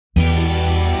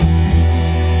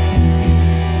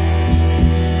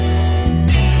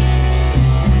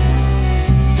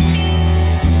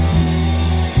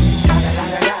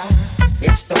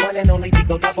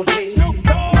no double G.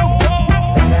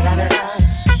 Da-da-da-da-da.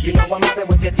 You know I'm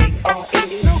mobbing with your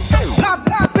D-R-E. Pop,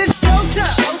 pop, it's showtime.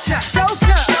 Showtime.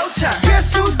 Showtime. Showtime.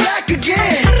 Guess who's back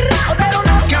again? Oh, they don't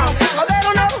know. Oh, they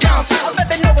don't know. I bet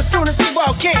they know as soon as we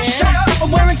walk in. Shut up.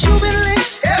 I'm wearing Cuban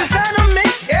links. Yeah. Designer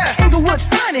mix. Yeah. Inglewood's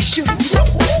finest shoes.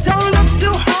 Don't look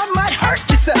too hard, might hurt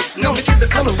yourself. Known to give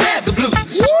the color red the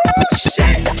blues. Woo,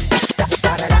 shit.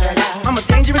 I'm a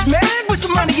dangerous man with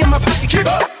some money in my pocket.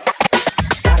 Keep up.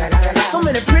 So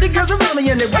many pretty girls around me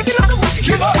and they're waking up the wicked.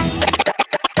 Keep up.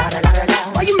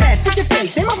 Why you mad? Fix your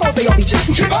face. Ain't my fault they all be just.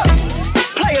 Keep up.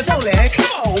 Players only.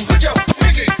 Come on, put your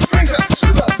pinky rings up to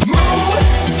the moon.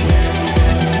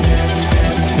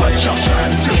 What y'all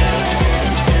trying to do?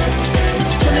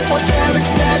 24 karat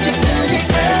magic in the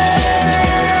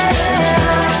air.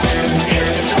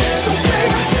 Here's a toast so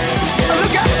big.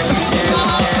 Look out.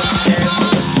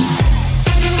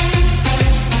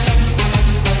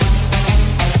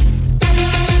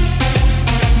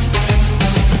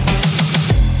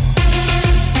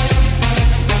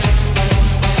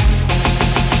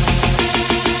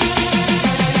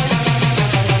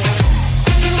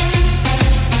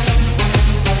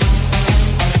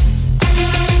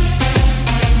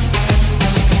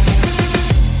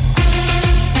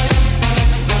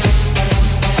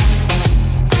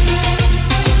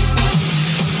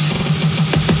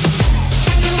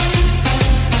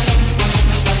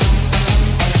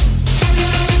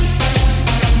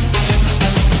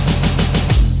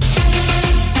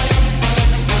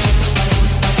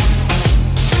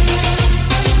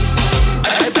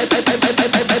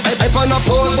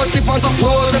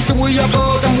 We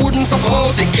oppose, them wouldn't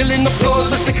suppose it. Killing the flows,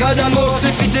 we sicker than most.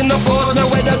 If it in the force, me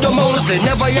weather the most. They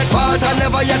never yet part and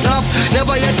never yet drop.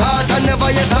 Never yet hard and never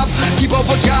yet stop. Keep up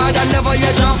with yard and never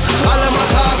yet drop. All them a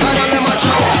talk and all them a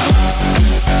chop.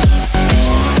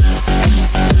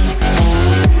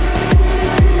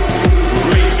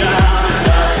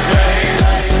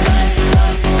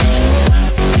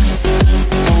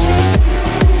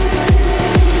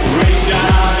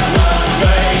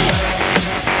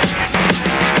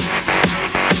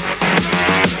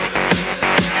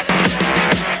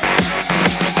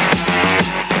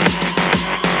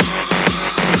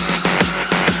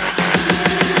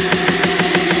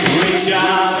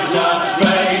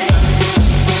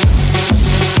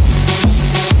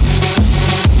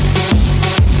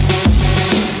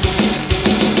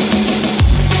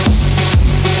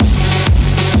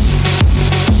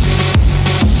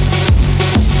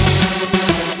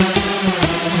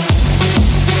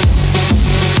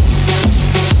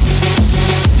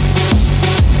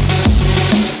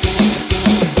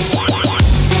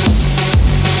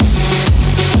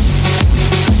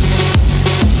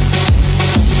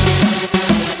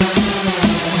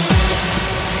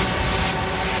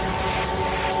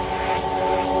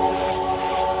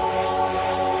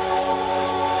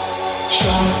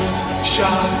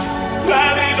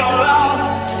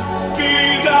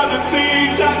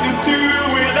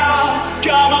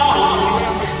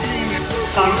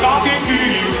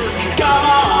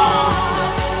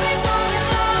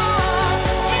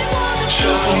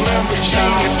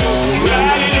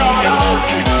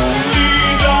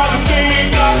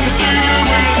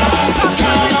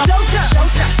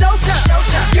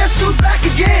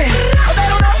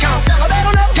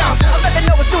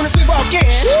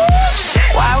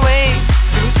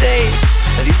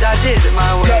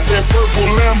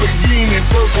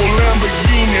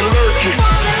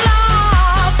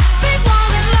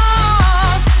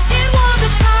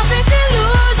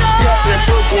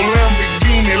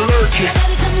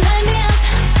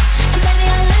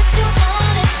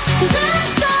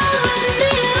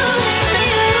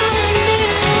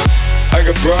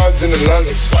 Broads in the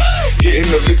Londons, hitting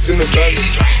the licks in the van.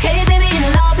 Hey baby,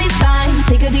 it'll all be fine.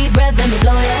 Take a deep breath, let me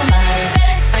blow your mind.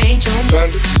 I ain't your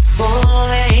bandit, boy,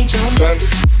 I ain't your bandit.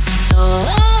 No,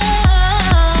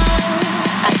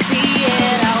 I see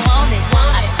it, I want it.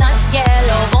 I stunt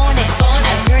yellow on it.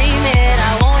 I dream it,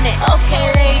 I want it. Okay,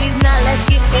 ladies, now let's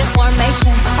get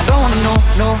information. I don't wanna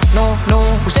know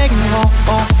who's taking me home.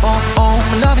 I'm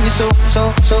loving you so.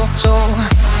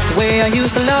 The way I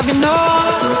used to love you, no.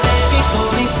 So baby, pull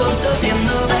me closer in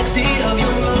the backseat of your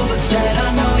Rover that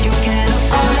I know you can't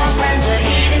afford. All my friends are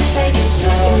eating, taking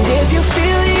slow. And if you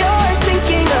feel you're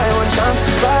sinking, I will jump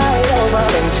right over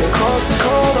into cold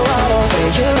water for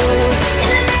you.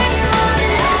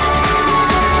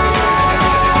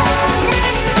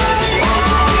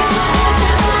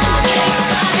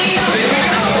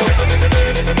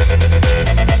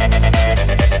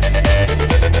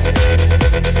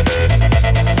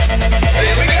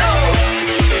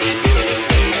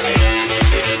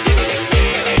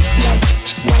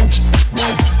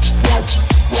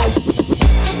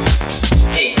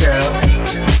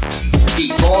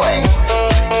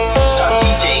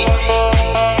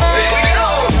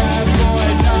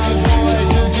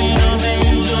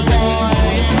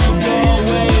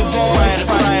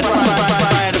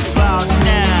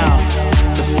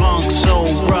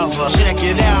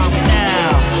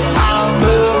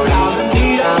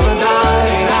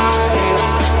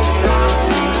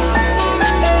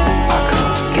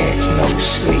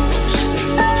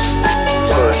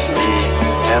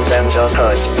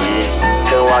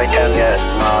 till I can get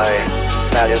my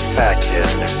satisfaction,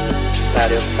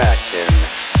 satisfaction,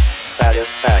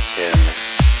 satisfaction,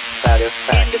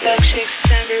 satisfaction. In the milkshakes,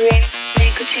 tambourine,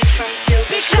 nicotine from silver.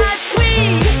 Because we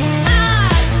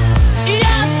are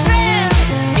your friends,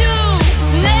 you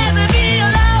never be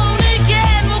alone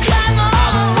again. Well, come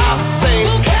on,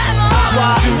 well, come on,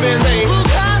 well,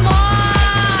 come on.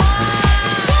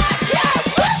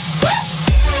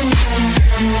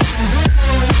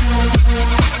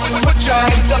 Put your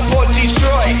hands up for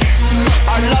Detroit,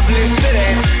 our lovely city.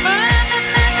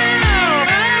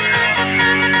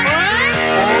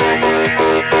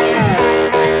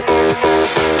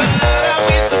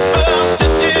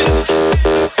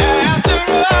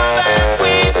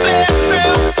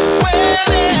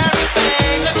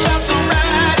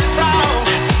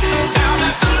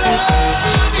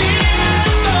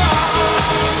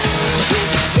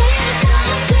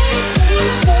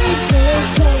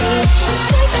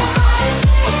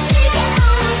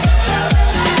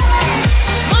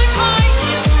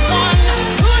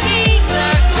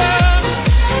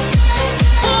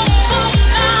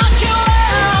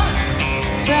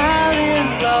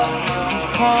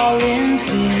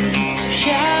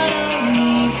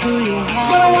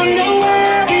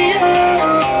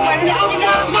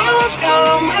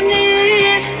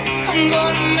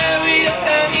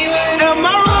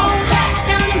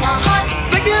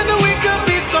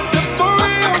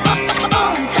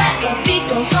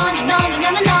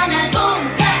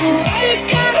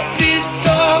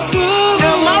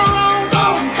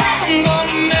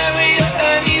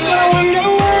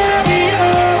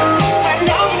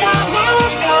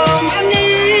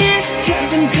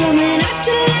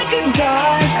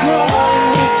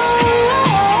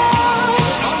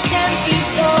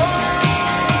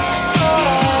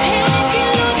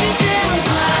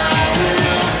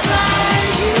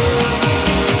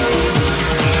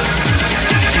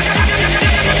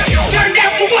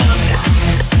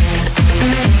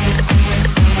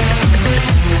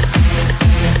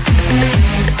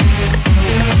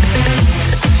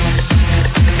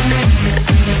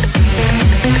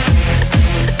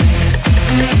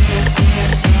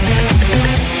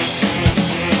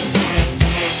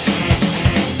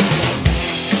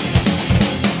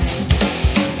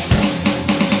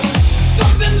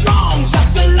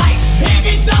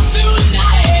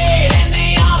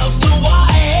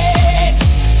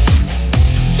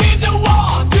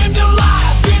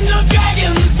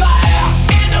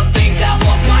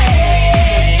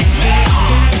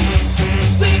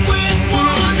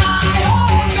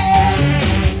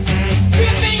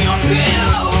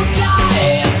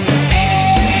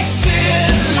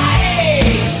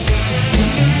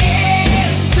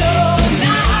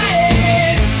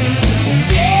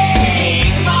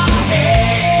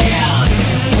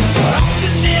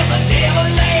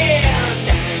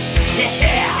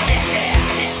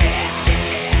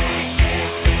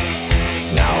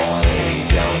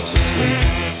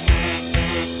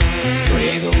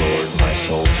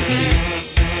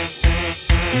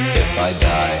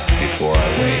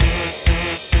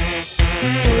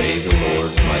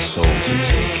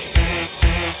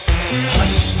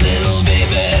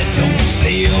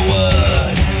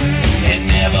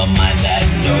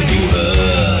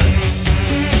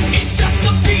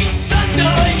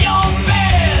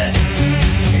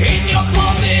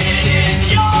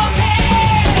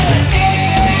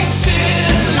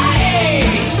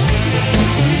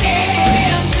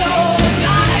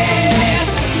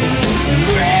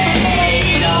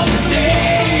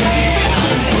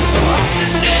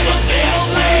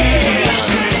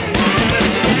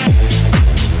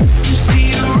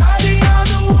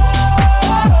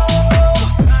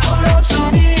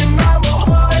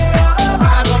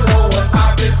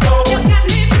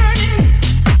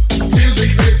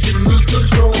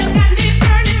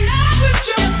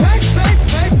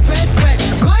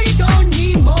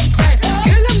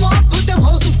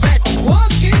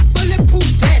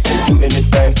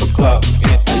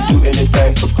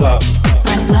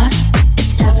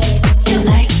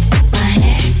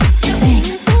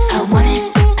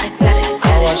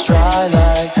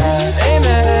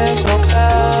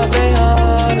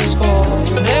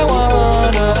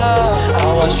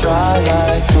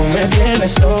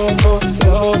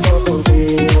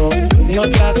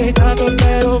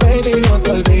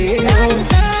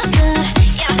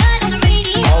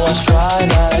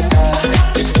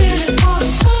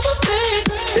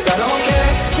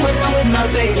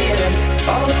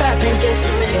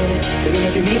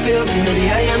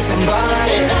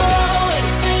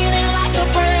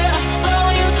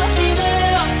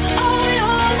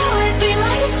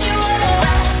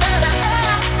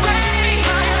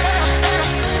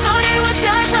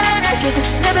 guess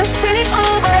it's never really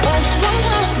over.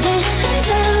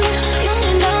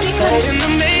 But in the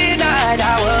midnight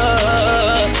hour,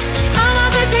 I'm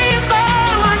on the deep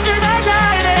end, what did I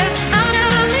die in? I'm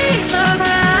underneath the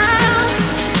ground.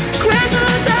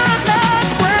 Crystals of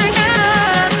last waking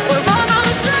us. We're all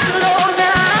gonna settle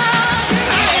now.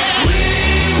 We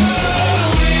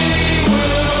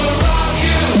will rock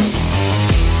you.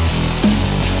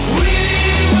 We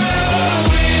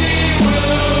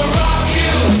will rock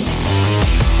you.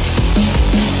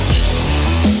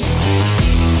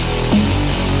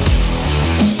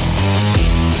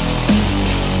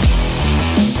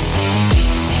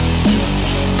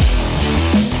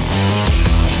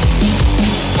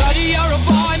 Buddy, you're a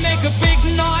boy, make a big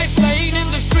noise, playing in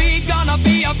the street, gonna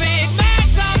be a big man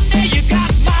someday. You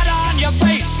got mud on your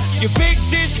face, you big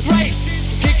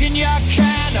disgrace, kicking your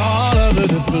can all over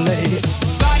the place.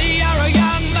 Buddy, you're a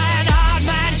young man, hard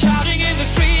man, shouting in the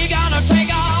street, gonna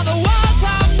take on the world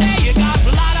someday. You got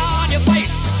blood on your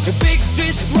face, you big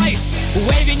disgrace,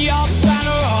 waving your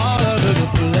banner all over the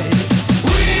place.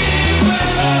 We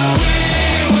will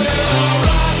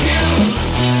rock you.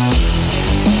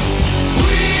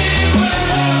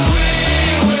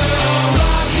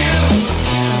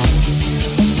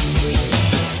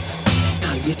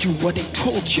 Now you do what they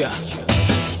told ya.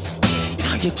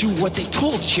 Now you do what they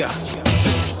told ya.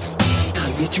 Now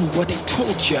you do what they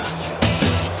told ya.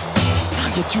 Now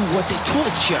you do what they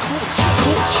told ya.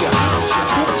 Told ya.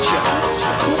 Told ya.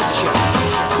 Told ya.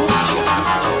 Told ya.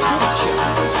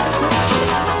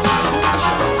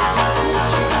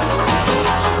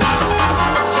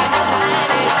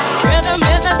 Rhythm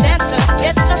is a dancer,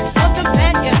 it's a soul's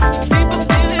companion. People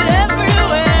feel it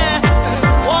everywhere.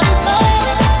 What is that?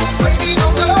 Baby,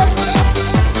 don't go.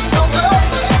 Don't go.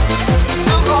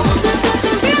 Don't go. This is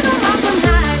the rhythm of the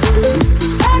night.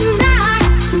 Oh yeah.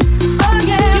 You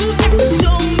got to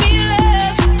show me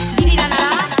love.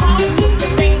 Calling Mr.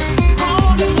 Ring,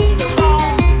 calling Mr.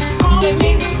 Wrong, calling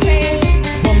me to say.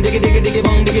 bum diggy diggy diggy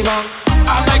bum diggy bum.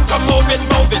 I like to move it,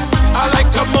 move it. I like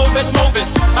to move it, move it.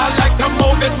 I like to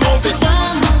move it, move it.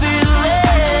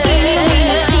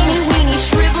 Teeny weeny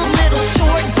shriveled little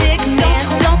short dick man.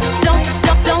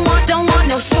 Don't want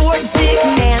no short dick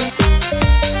man.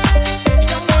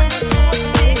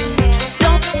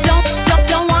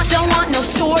 Don't want no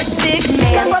short dick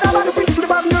man.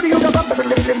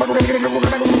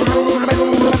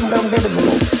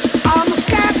 I'm a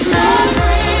scat man.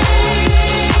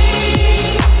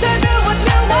 To do what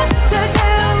you want to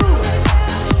do,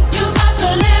 you got to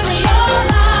live your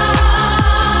life.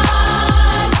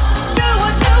 Do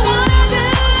what you wanna do.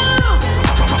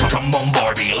 Come on,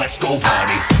 Barbie, let's go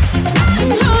party.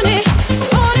 Honey,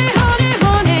 honey, honey,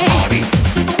 honey. Party.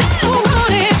 So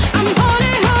honey, I'm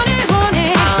honey, honey, honey.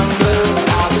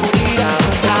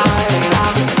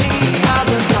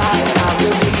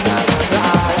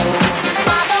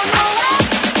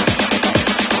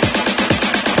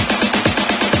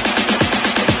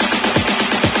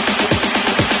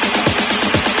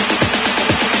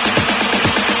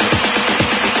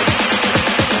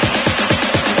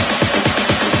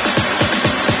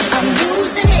 I'm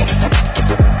losing it.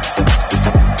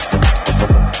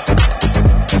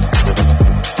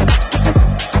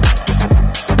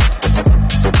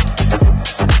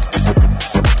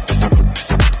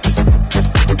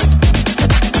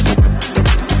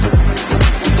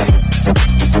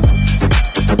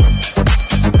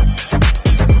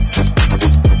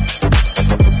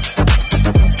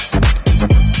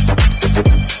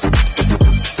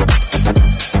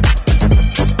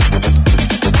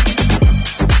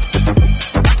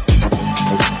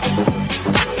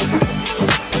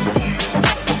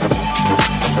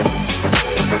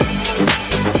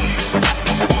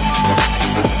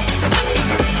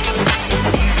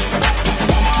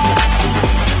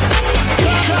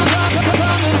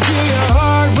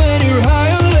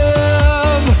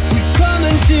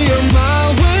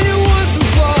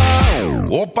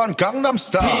 Open Gangnam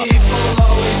Style.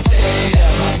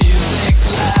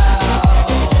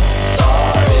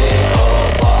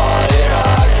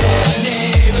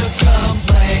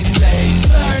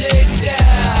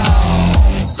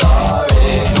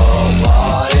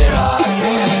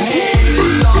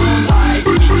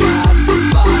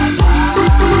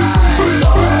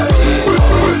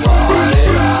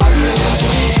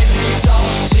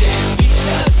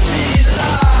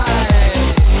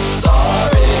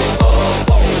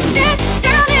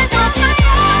 Down is on my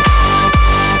own.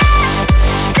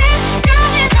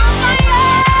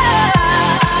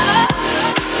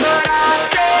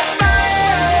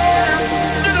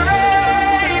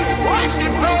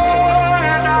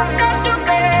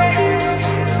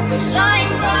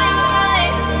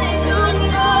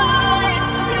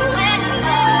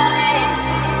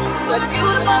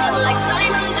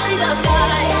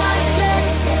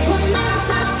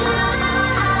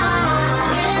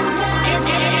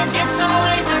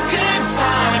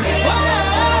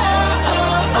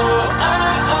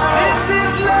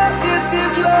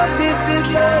 this is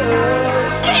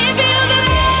love. Can you feel the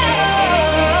love?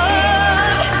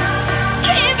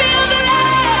 Can you feel the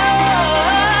love?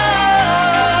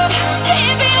 Can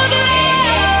you feel the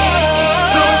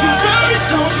love? Don't you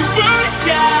worry,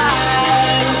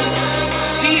 child.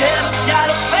 She has got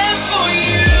a plan for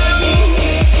you.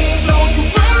 Don't you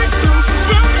worry, child.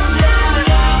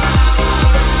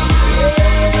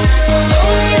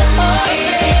 Only the horses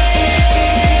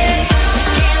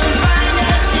can find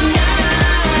us tonight.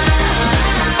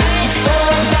 So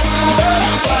set the world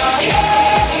on fire.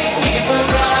 We will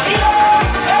run it up.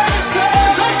 So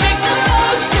let's make the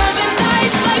most of the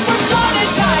night like we're gonna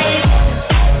die.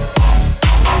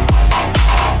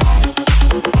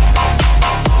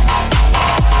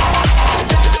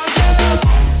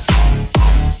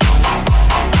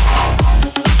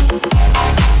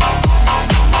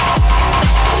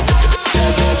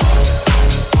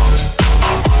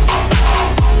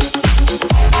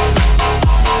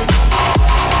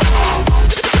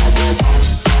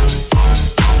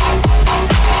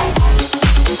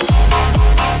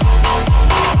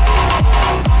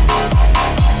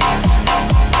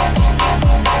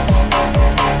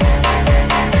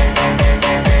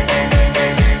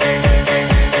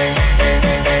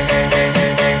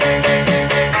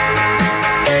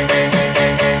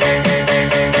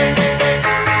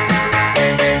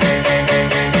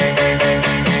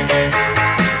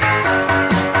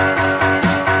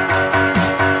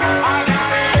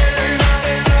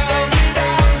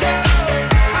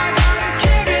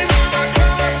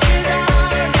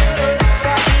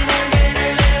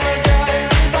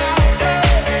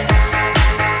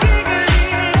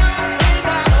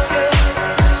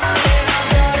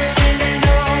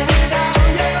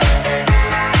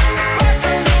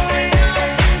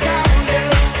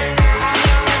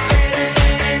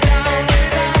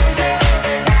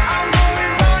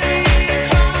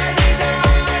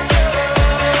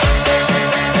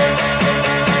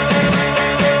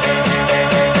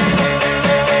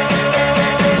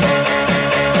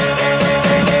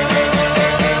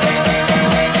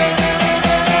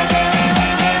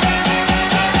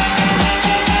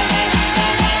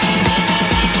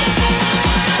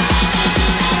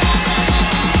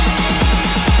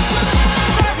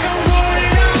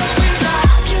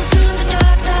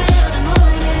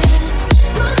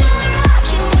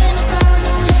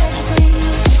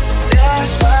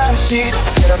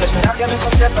 Quiero desnudarte a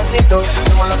besos despacito,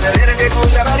 como los deberes de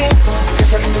un laberinto, que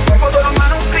sale en tu cuerpo todo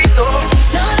manuscrito.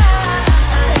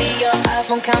 See your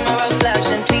iPhone camera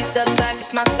flashing. Please step back,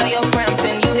 it's my style, you're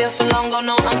cramping. You here for long, go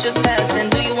no, I'm just passing.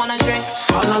 Do you wanna drink?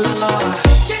 La la la.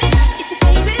 Turn it up, it's your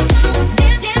favorite song.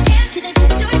 Dance, dance, dance to the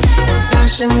distortion.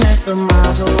 Passionate from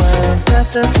miles away,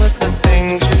 obsessive with the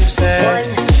things you say.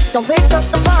 1,